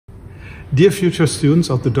Dear future students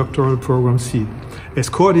of the doctoral program SEED, as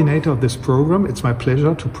coordinator of this program, it's my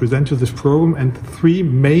pleasure to present you this program and the three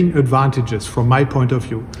main advantages from my point of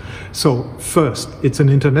view. So first, it's an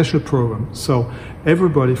international program. So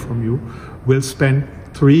everybody from you will spend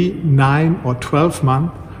 3, 9 or 12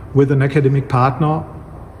 months with an academic partner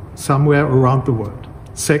somewhere around the world.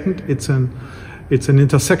 Second, it's an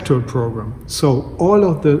intersectoral program. So all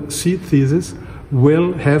of the SEED theses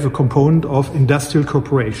will have a component of industrial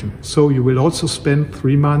cooperation. So you will also spend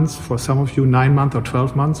 3 months, for some of you 9 months or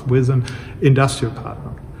 12 months, with an industrial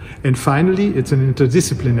partner. And finally, it's an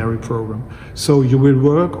interdisciplinary program. So you will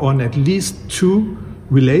work on at least 2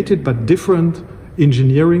 related but different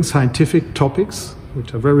engineering scientific topics,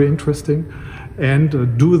 which are very interesting,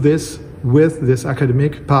 and do this with these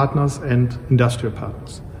academic partners and industrial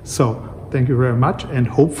partners. So thank you very much, and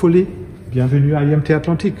hopefully, bienvenue à IMT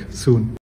Atlantique soon.